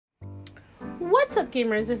What's up,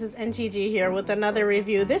 gamers? This is NGG here with another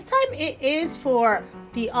review. This time it is for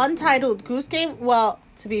the Untitled Goose Game. Well,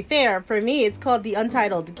 to be fair, for me it's called the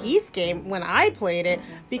Untitled Geese Game when I played it,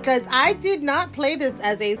 because I did not play this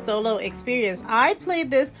as a solo experience. I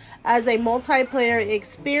played this as a multiplayer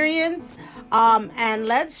experience. And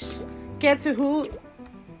let's get to who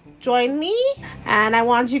joined me. And I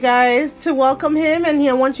want you guys to welcome him, and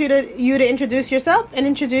I want you to introduce yourself and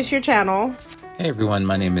introduce your channel. Hey everyone,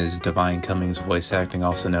 my name is Devine Cummings, voice acting,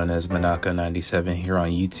 also known as Minako 97 here on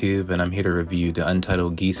YouTube, and I'm here to review the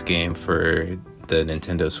Untitled Geese Game for the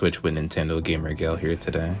Nintendo Switch with Nintendo Gamer Gal here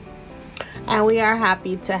today. And we are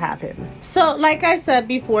happy to have him. So, like I said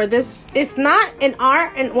before, this is not and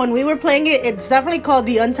when we were playing it, it's definitely called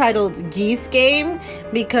the Untitled Geese Game,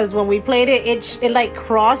 because when we played it, it like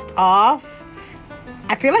crossed off.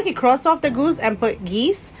 I feel like it crossed off the goose and put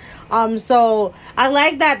geese. So I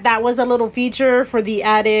like that was a little feature for the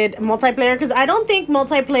added multiplayer, because I don't think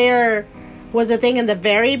multiplayer was a thing in the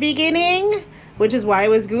very beginning, which is why it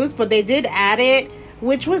was goose, but they did add it,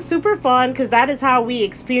 which was super fun because that is how we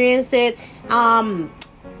experienced it. I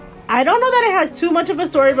don't know that it has too much of a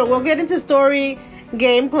story, but we'll get into story,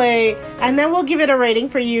 gameplay, and then we'll give it a rating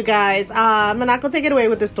for you guys. Minako, take it away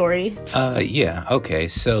with the story. Yeah, okay.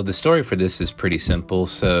 So the story for this is pretty simple.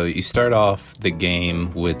 So you start off the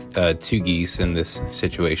game with two geese in this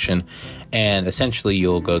situation, and essentially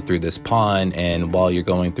you'll go through this pond, and while you're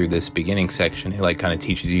going through this beginning section, it like kind of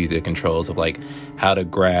teaches you the controls of like how to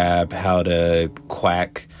grab, how to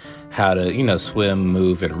quack, how to, swim,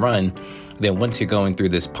 move, and run. Then once you're going through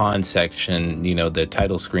this pond section, the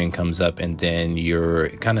title screen comes up, and then you're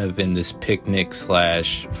kind of in this picnic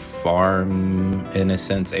 / farm, in a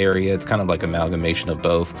sense, area. It's kind of like amalgamation of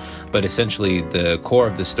both. But essentially, the core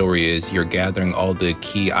of the story is you're gathering all the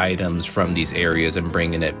key items from these areas and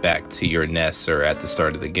bringing it back to your nest or at the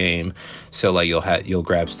start of the game. So like you'll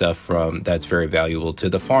grab stuff from that's very valuable to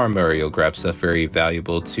the farm, or you'll grab stuff very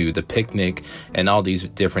valuable to the picnic, and all these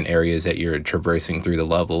different areas that you're traversing through the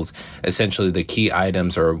levels. Essentially, the key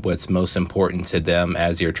items are what's most important to them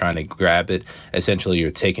as you're trying to grab it. Essentially, you're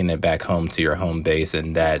taking it back home to your home base,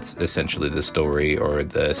 and that's essentially the story or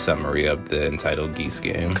the summary of the Entitled Geese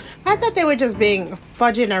Game. I thought they were just being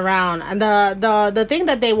fudging around, and the thing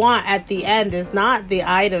that they want at the end is not the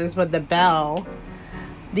items but the bell.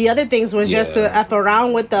 The other things was just to F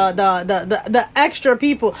around with the extra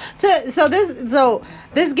people. So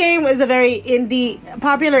this game is a very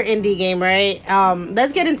popular indie game, right?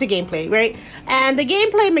 Let's get into gameplay, right? And the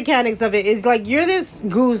gameplay mechanics of it is like you're this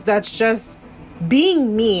goose that's just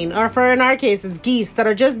being mean, or in our case, it's geese that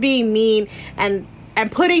are just being mean and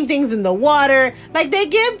putting things in the water. Like they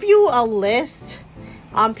give you a list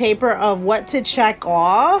on paper of what to check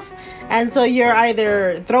off, and so you're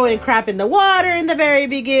either throwing crap in the water in the very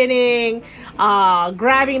beginning,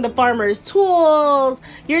 grabbing the farmer's tools.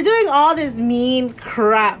 You're doing all this mean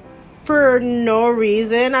crap for no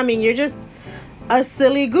reason. I mean, you're just a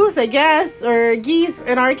silly goose, I guess, or geese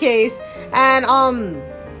in our case. And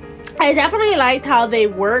I definitely liked how they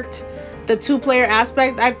worked the two-player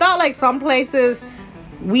aspect. I felt like some places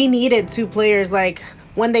we needed two players, like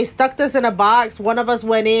when they stuck us in a box, one of us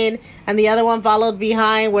went in and the other one followed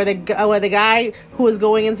behind, where the guy who was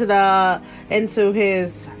going into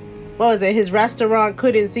his restaurant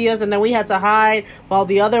couldn't see us, and then we had to hide while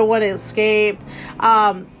the other one escaped.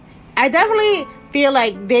 I definitely feel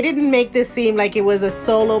like they didn't make this seem like it was a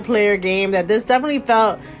solo player game, that this definitely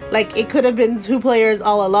felt like it could have been two players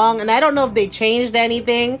all along. And I don't know if they changed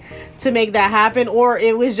anything to make that happen, or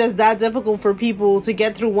it was just that difficult for people to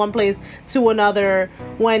get through one place to another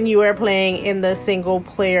when you were playing in the single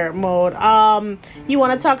player mode. You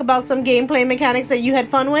want to talk about some gameplay mechanics that you had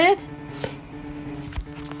fun with?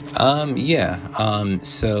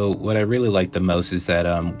 So what I really like the most is that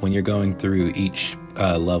when you're going through each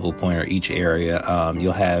level point or each area,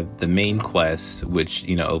 you'll have the main quest, which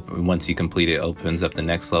once you complete it, opens up the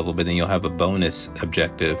next level. But then you'll have a bonus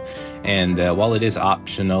objective, and while it is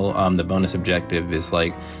optional, the bonus objective is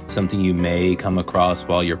like something you may come across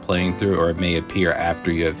while you're playing through, or it may appear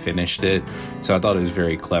after you have finished it. So I thought it was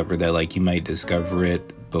very clever that like you might discover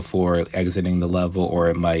it before exiting the level, or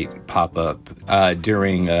it might pop up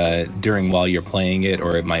during while you're playing it,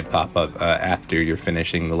 or it might pop up after you're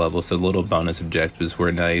finishing the level. So little bonus objectives were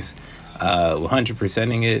nice.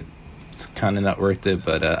 100%ing it, it's kind of not worth it,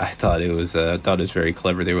 but I thought it was very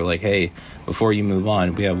clever. They were like, hey, before you move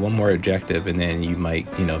on, we have one more objective, and then you might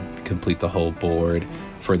complete the whole board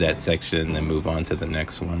for that section and then move on to the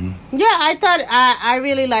next one. Yeah, I thought I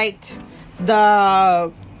really liked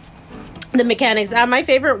the mechanics. My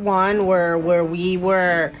favorite one were where we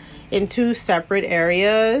were in two separate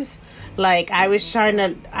areas. Like, I was trying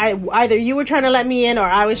to, either you were trying to let me in or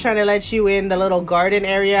I was trying to let you in the little garden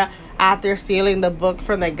area after stealing the book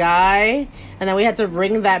from the guy. And then we had to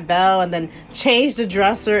ring that bell and then change the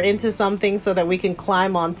dresser into something so that we can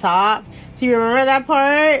climb on top. Do you remember that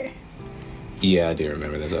part? Yeah, I do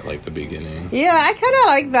remember. That's at like the beginning. Yeah, I kind of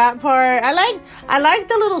like that part. I like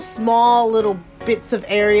the little small little bits of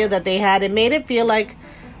area that they had. It made it feel like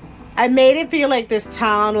this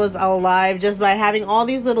town was alive just by having all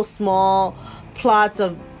these little small plots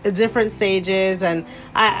of different stages. And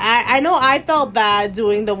I know I felt bad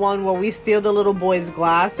doing the one where we steal the little boy's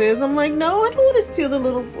glasses. I'm like, no, I don't want to steal the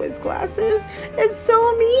little boy's glasses. It's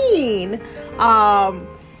so mean.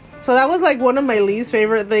 So that was like one of my least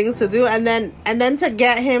favorite things to do. And then to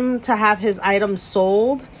get him to have his items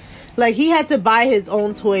sold, like he had to buy his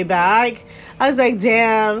own toy bag. I was like,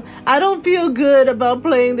 damn, I don't feel good about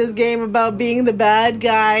playing this game about being the bad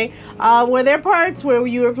guy. Were there parts where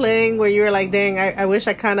you were playing where you were like, dang, I wish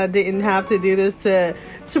I kind of didn't have to do this to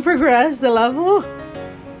progress the level?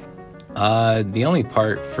 The only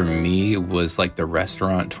part for me was like the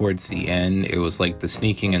restaurant towards the end. It was like the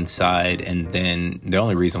sneaking inside, and then the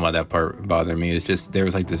only reason why that part bothered me is just there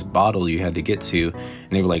was like this bottle you had to get to,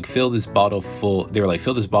 and they were like, fill this bottle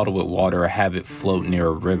with water or have it float near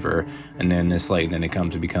a river. And then then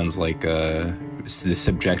it becomes like this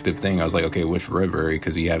subjective thing. I was like, okay, which river?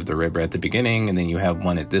 Because you have the river at the beginning and then you have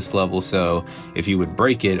one at this level. So if you would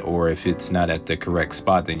break it or if it's not at the correct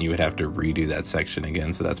spot, then you would have to redo that section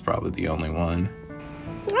again. So that's probably the only one.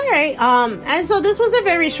 All right. And so this was a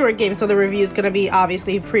very short game, so the review is going to be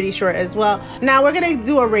obviously pretty short as well. Now we're going to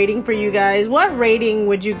do a rating for you guys. What rating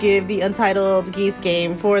would you give the Untitled Geese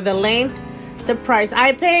game for the length, the price?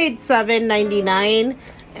 I paid $7.99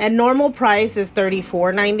 and normal price is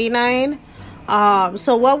 $34.99.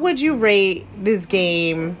 So what would you rate this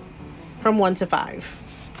game from 1 to 5?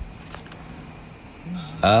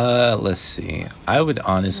 Let's see. I would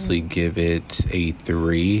honestly give it a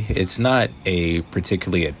 3. It's not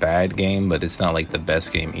particularly a bad game, but it's not like the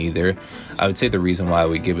best game either. I would say the reason why I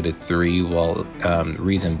would give it a 3,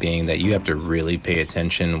 reason being that you have to really pay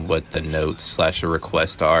attention what the notes / the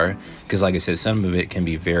requests are, because like I said, some of it can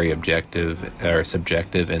be very objective or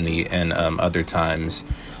subjective, and other times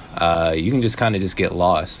you can just kind of get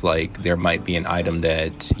lost. Like there might be an item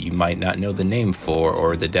that you might not know the name for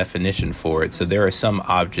or the definition for it. So there are some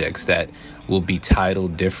objects that will be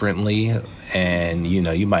titled differently, and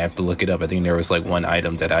you might have to look it up. I think there was like one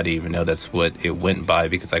item that I didn't even know that's what it went by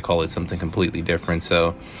because I call it something completely different.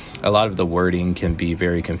 So a lot of the wording can be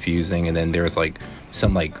very confusing, and then there's like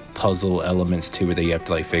some like puzzle elements to it that you have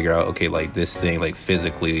to like figure out, okay, like this thing like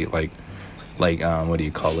physically like what do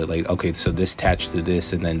you call it, like, okay, so this attached to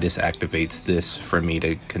this and then this activates this for me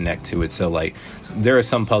to connect to it. So like there are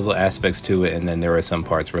some puzzle aspects to it, and then there are some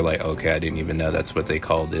parts where like, okay, I didn't even know that's what they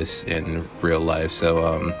call this in real life.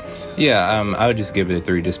 So I would just give it a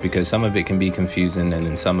 3 just because some of it can be confusing, and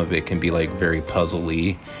then some of it can be like very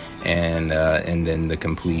puzzly, and then the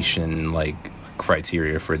completion like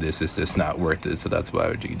criteria for this is just not worth it. So that's why I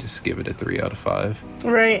would just give it a 3 out of 5.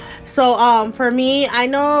 Right. So for me, I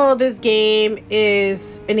know this game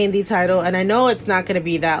is an indie title and I know it's not going to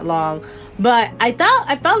be that long, but I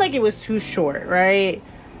felt like it was too short, right?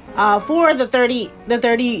 For the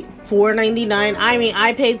 $34.99. I mean,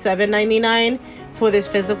 I paid $7.99 for this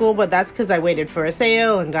physical, but that's because I waited for a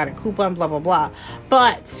sale and got a coupon, blah blah blah.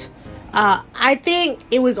 But I think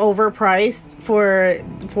it was overpriced for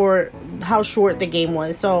how short the game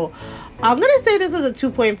was. So I'm gonna say this is a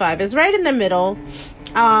 2.5. It's right in the middle.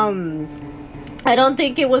 I don't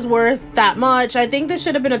think it was worth that much. I think this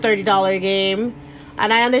should have been a $30 game.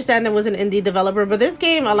 And I understand there was an indie developer, but this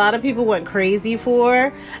game a lot of people went crazy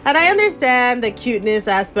for. And I understand the cuteness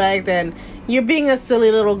aspect and you're being a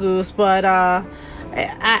silly little goose, but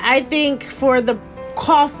I think for the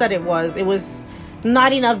cost that it was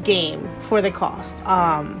not enough game for the cost.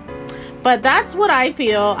 But that's what I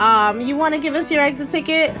feel. You want to give us your exit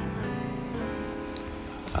ticket?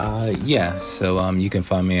 Yeah, so you can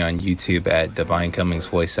find me on YouTube at Devine Cummings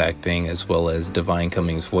Voice Acting, as well as Devine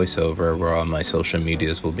Cummings Voiceover, where all my social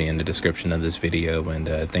medias will be in the description of this video. And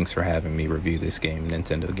thanks for having me review this game,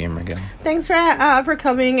 Nintendo Gamer Guy. Thanks for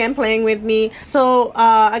coming and playing with me. So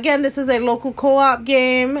again, this is a local co-op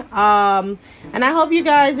game, and I hope you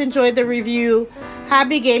guys enjoyed the review.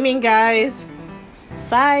 Happy gaming, guys.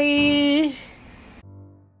 Bye.